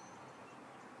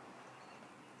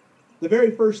 The very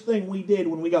first thing we did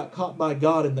when we got caught by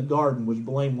God in the garden was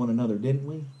blame one another, didn't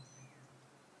we?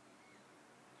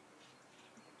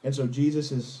 And so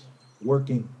Jesus is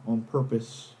working on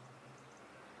purpose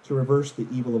to reverse the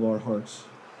evil of our hearts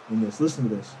in this. Listen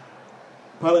to this.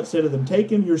 Pilate said to them,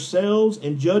 take him yourselves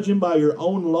and judge him by your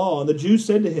own law. And the Jews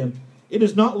said to him, it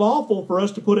is not lawful for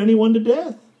us to put anyone to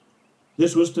death.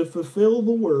 This was to fulfill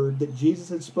the word that Jesus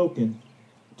had spoken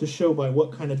to show by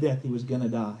what kind of death he was going to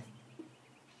die.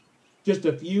 Just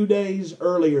a few days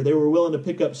earlier, they were willing to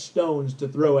pick up stones to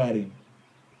throw at him.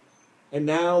 And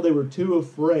now they were too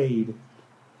afraid.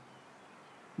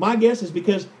 My guess is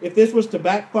because if this was to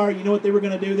backfire, you know what they were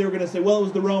going to do? They were going to say, well, it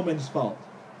was the Romans' fault.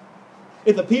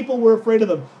 If the people were afraid of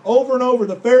them, over and over,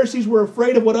 the Pharisees were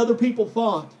afraid of what other people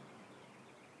thought.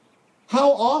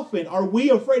 How often are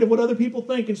we afraid of what other people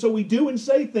think? And so we do and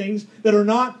say things that are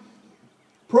not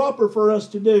proper for us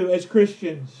to do as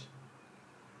Christians,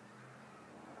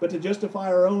 but to justify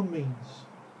our own means.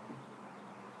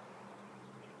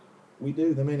 We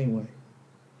do them anyway.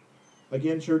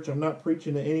 Again, church, I'm not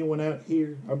preaching to anyone out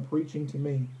here. I'm preaching to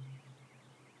me.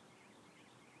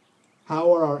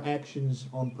 How are our actions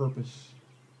on purpose?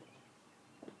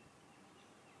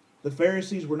 The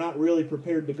Pharisees were not really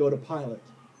prepared to go to Pilate.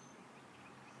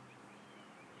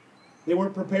 They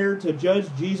weren't prepared to judge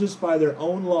Jesus by their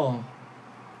own law.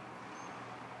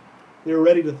 They were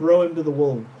ready to throw him to the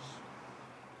wolves.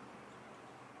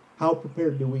 How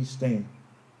prepared do we stand?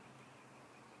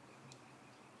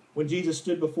 When Jesus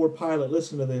stood before Pilate,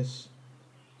 listen to this.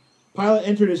 Pilate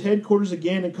entered his headquarters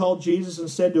again and called Jesus and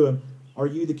said to him, are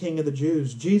you the king of the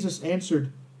Jews? Jesus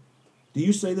answered, do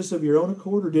you say this of your own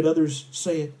accord, or did others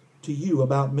say it to you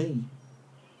about me?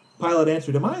 Pilate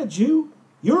answered, am I a Jew?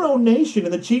 Your own nation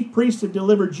and the chief priests have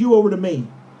delivered you over to me.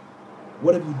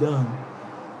 What have you done?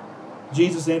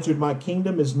 Jesus answered, my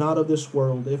kingdom is not of this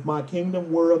world. If my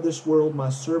kingdom were of this world, my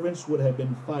servants would have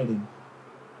been fighting,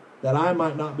 that I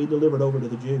might not be delivered over to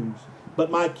the Jews. But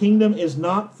my kingdom is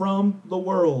not from the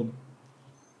world.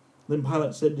 Then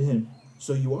Pilate said to him,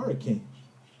 so you are a king.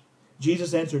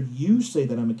 Jesus answered, you say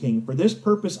that I'm a king. For this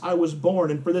purpose I was born,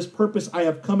 and for this purpose I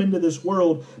have come into this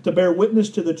world, to bear witness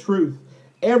to the truth.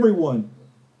 Everyone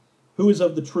who is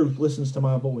of the truth listens to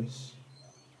my voice.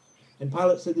 And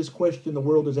Pilate said this question the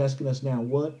world is asking us now.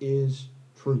 What is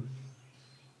truth?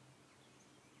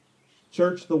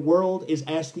 Church, the world is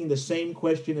asking the same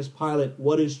question as Pilate.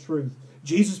 What is truth?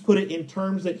 Jesus put it in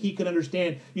terms that he could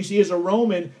understand. You see, as a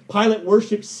Roman, Pilate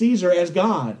worshipped Caesar as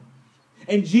God.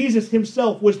 And Jesus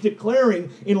himself was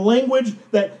declaring in language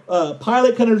that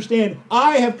Pilate could understand,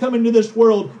 I have come into this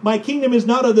world. My kingdom is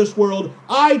not of this world.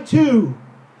 I too,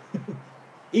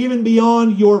 even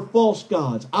beyond your false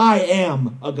gods, I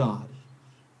am a God.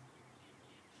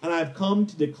 And I have come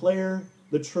to declare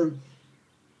the truth.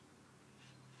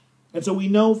 And so we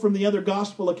know from the other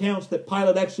gospel accounts that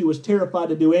Pilate actually was terrified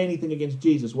to do anything against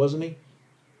Jesus, wasn't he?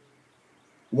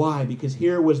 Why? Because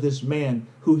here was this man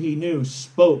who he knew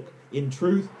spoke in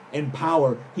truth and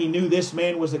power. He knew this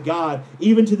man was a God,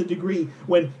 even to the degree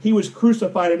when he was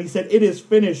crucified and he said, "It is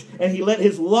finished," and he let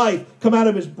his life come out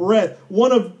of his breath.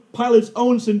 One of Pilate's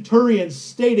own centurions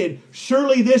stated,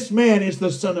 "Surely this man is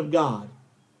the Son of God."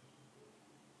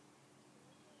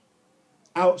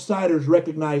 Outsiders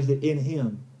recognized it in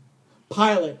him.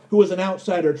 Pilate, who was an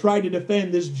outsider, tried to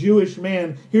defend this Jewish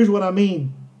man. Here's what I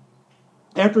mean.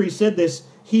 After he said this,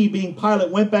 he, being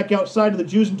Pilate, went back outside to the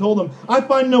Jews and told them, "I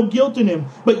find no guilt in him,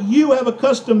 but you have a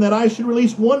custom that I should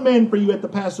release one man for you at the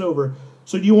Passover.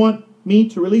 So do you want me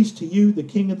to release to you the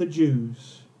King of the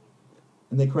Jews?"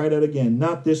 And they cried out again,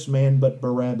 "Not this man, but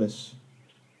Barabbas."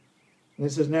 And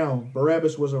it says, now,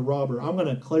 Barabbas was a robber. I'm going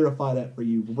to clarify that for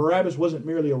you. Barabbas wasn't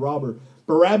merely a robber.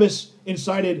 Barabbas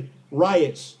incited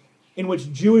riots in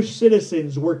which Jewish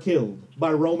citizens were killed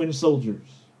by Roman soldiers.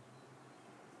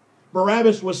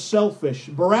 Barabbas was selfish.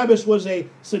 Barabbas was a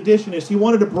seditionist. He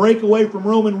wanted to break away from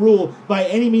Roman rule by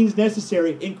any means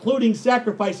necessary, including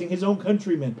sacrificing his own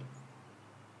countrymen.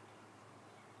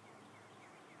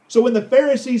 So when the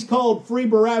Pharisees called free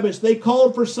Barabbas, they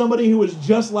called for somebody who was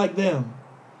just like them.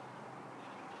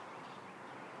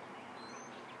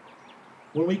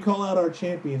 When we call out our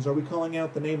champions, are we calling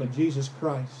out the name of Jesus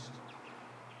Christ?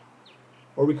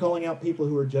 Or are we calling out people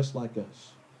who are just like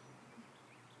us?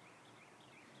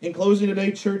 In closing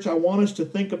today, church, I want us to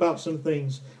think about some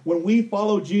things. When we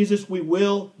follow Jesus, we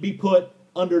will be put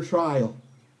under trial.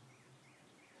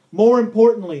 More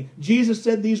importantly, Jesus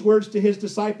said these words to his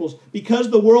disciples, "Because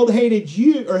the world hated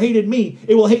you or hated me,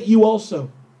 it will hate you also."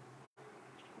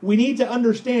 We need to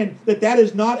understand that that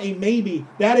is not a maybe,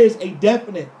 that is a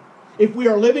definite. If we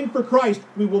are living for Christ,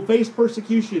 we will face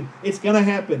persecution. It's going to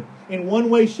happen in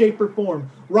one way, shape, or form.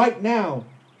 Right now,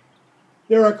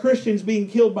 there are Christians being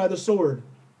killed by the sword.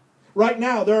 Right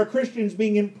now, there are Christians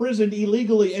being imprisoned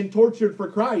illegally and tortured for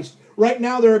Christ. Right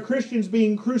now, there are Christians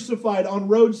being crucified on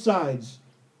roadsides.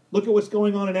 Look at what's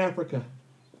going on in Africa.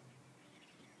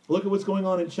 Look at what's going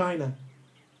on in China.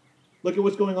 Look at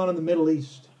what's going on in the Middle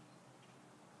East.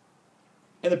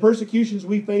 And the persecutions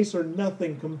we face are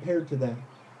nothing compared to that.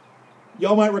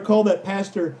 Y'all might recall that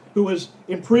pastor who was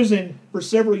imprisoned for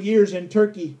several years in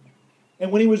Turkey.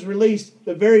 And when he was released,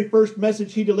 the very first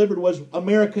message he delivered was,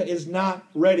 "America is not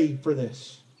ready for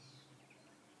this."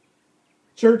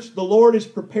 Church, the Lord is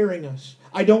preparing us.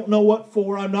 I don't know what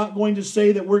for. I'm not going to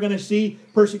say that we're going to see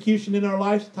persecution in our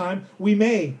lifetime. We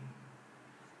may.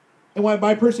 And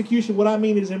by persecution, what I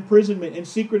mean is imprisonment and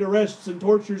secret arrests and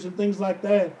tortures and things like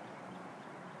that.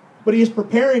 But he is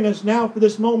preparing us now for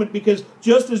this moment, because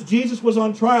just as Jesus was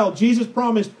on trial, Jesus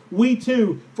promised we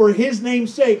too, for his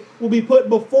name's sake, will be put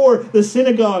before the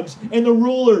synagogues and the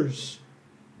rulers.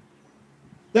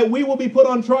 That we will be put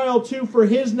on trial too for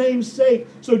his name's sake.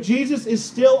 So Jesus is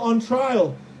still on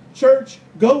trial. Church,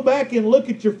 go back and look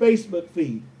at your Facebook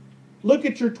feed. Look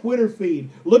at your Twitter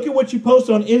feed. Look at what you post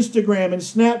on Instagram and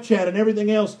Snapchat and everything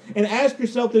else. And ask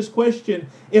yourself this question: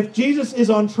 if Jesus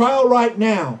is on trial right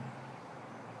now,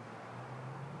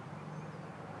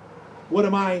 what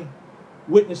am I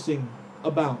witnessing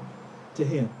about to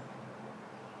him?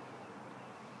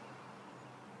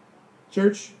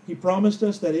 Church, he promised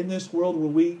us that in this world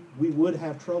we would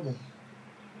have trouble.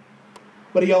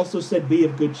 But he also said, "Be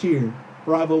of good cheer,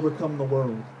 for I've overcome the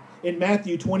world." In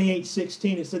Matthew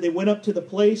 28:16, it said they went up to the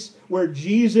place where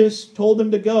Jesus told them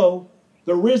to go,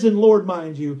 the risen Lord,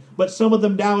 mind you, but some of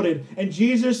them doubted. And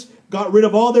Jesus got rid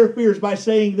of all their fears by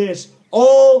saying this: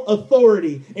 "All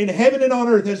authority in heaven and on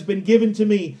earth has been given to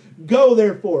me. Go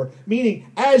therefore," meaning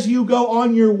as you go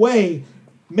on your way,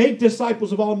 make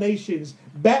disciples of all nations,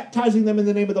 baptizing them in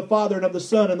the name of the Father and of the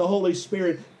Son and the Holy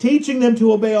Spirit, teaching them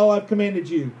to obey all I've commanded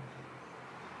you.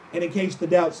 And in case the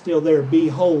doubt's still there,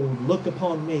 behold, look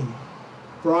upon me,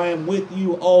 for I am with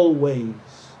you always,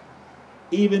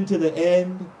 even to the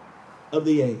end of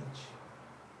the age.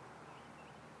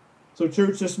 So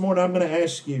church, this morning I'm going to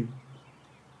ask you,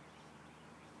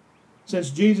 since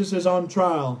Jesus is on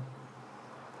trial,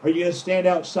 are you going to stand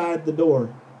outside the door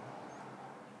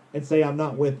and say, "I'm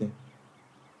not with him"?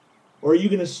 Or are you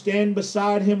going to stand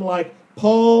beside him like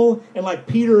Paul and like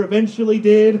Peter eventually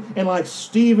did, and like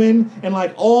Stephen and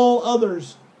like all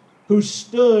others who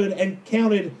stood and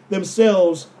counted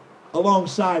themselves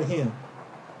alongside him?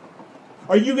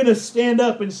 Are you going to stand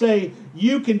up and say,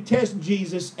 "You can test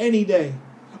Jesus any day"?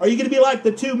 Are you going to be like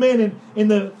the two men in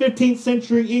the 15th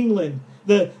century England,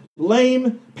 the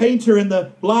lame painter and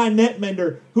the blind net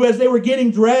mender, who, as they were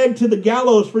getting dragged to the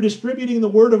gallows for distributing the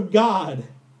word of God,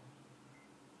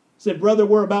 Said, brother,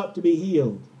 we're about to be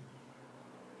healed.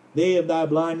 Thee of thy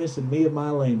blindness and me of my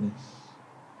lameness.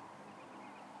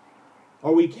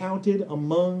 Are we counted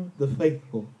among the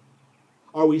faithful?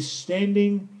 Are we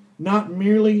standing not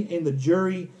merely in the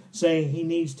jury saying he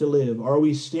needs to live? Are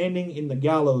we standing in the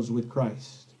gallows with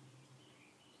Christ?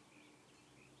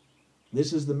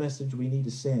 This is the message we need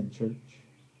to send, church.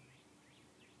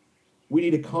 We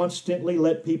need to constantly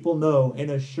let people know and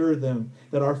assure them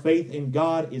that our faith in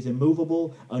God is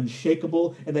immovable,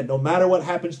 unshakable, and that no matter what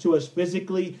happens to us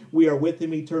physically, we are with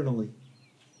Him eternally.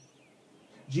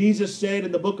 Jesus said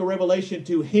in the book of Revelation,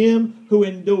 to him who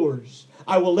endures,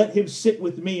 I will let him sit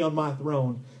with me on my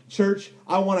throne. Church,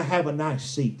 I want to have a nice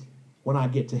seat when I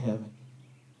get to heaven.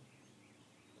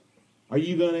 Are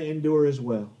you going to endure as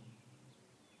well?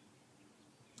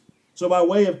 So by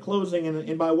way of closing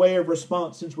and by way of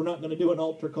response, since we're not going to do an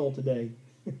altar call today,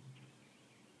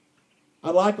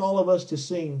 I'd like all of us to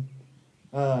sing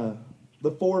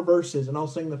the 4 verses, and I'll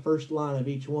sing the first line of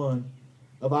each one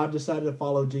of I've decided to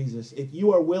follow Jesus. If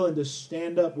you are willing to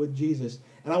stand up with Jesus,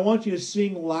 and I want you to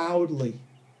sing loudly.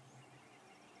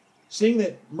 Sing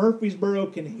that Murfreesboro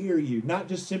can hear you, not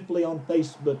just simply on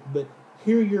Facebook, but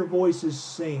hear your voices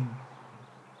sing.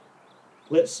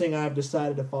 Let's sing I've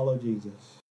decided to follow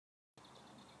Jesus.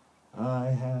 I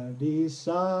have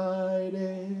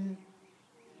decided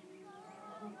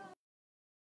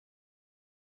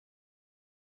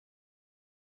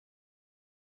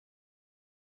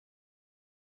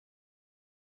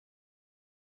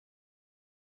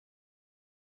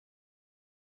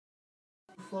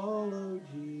to follow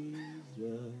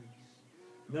Jesus.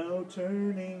 No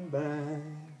turning back.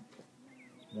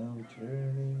 No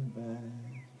turning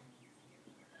back.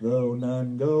 Though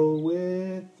none go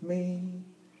with me,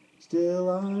 still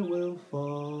I will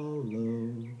follow.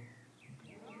 Still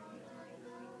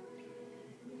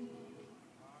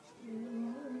I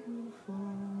will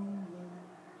follow.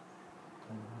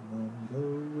 Though none go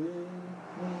with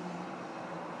me,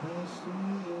 I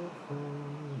still will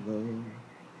follow.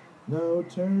 No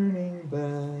turning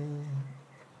back.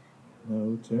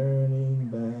 No turning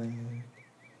back.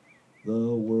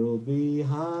 The world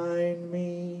behind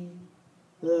me,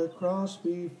 the cross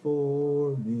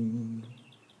before me.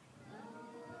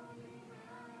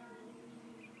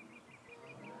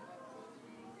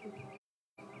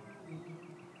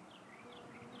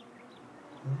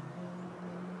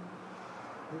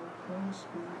 The cross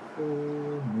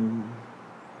before me.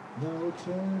 No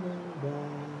turning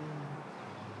back.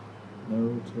 No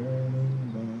turning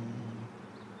back.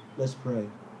 Let's pray.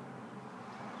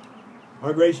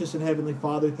 Our gracious and heavenly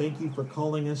Father, thank you for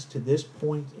calling us to this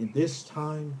point, in this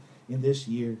time, in this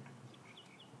year.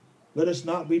 Let us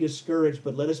not be discouraged,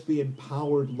 but let us be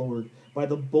empowered, Lord, by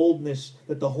the boldness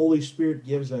that the Holy Spirit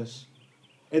gives us.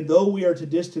 And though we are to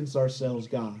distance ourselves,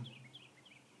 God,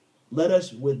 let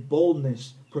us with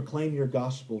boldness proclaim your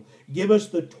gospel. Give us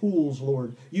the tools,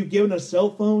 Lord. You've given us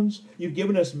cell phones. You've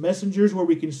given us messengers where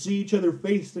we can see each other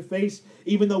face to face,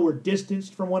 even though we're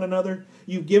distanced from one another.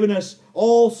 You've given us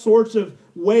all sorts of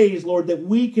ways, Lord, that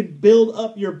we can build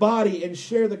up your body and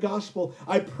share the gospel.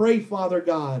 I pray, Father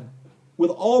God, with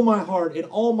all my heart and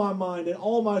all my mind and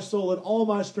all my soul and all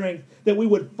my strength, that we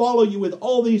would follow you with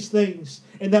all these things,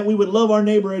 and that we would love our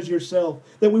neighbor as yourself,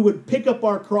 that we would pick up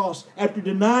our cross after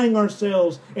denying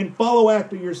ourselves and follow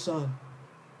after your Son.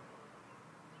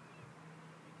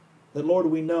 That, Lord,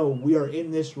 we know we are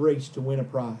in this race to win a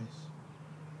prize.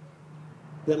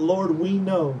 That, Lord, we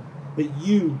know that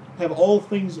you have all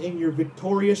things in your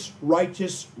victorious,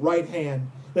 righteous right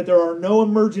hand, that there are no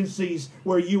emergencies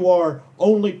where you are,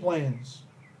 only plans.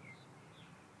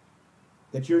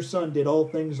 That your Son did all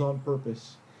things on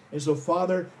purpose. And so,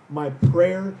 Father, my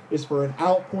prayer is for an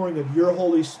outpouring of your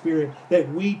Holy Spirit, that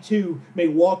we too may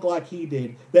walk like he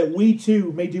did, that we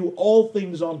too may do all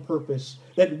things on purpose,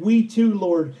 that we too,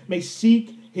 Lord, may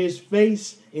seek his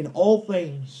face in all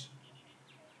things.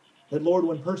 That, Lord,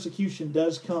 when persecution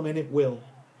does come, and it will,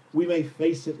 we may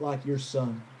face it like your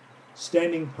Son,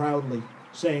 standing proudly,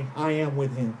 saying, I am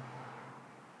with him.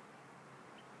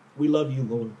 We love you,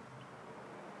 Lord.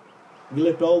 We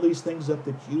lift all these things up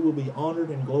that you will be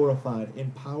honored and glorified.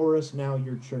 Empower us now,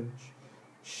 your church.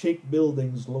 Shake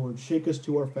buildings, Lord. Shake us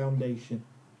to our foundation.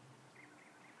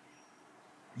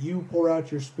 You pour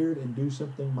out your Spirit and do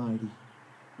something mighty.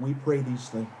 We pray these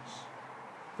things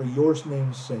for your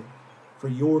name's sake, for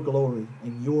your glory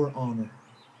and your honor.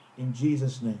 In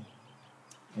Jesus' name,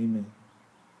 amen.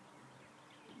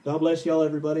 God bless y'all,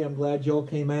 everybody. I'm glad y'all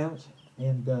came out,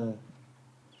 and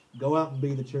go out and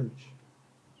be the church.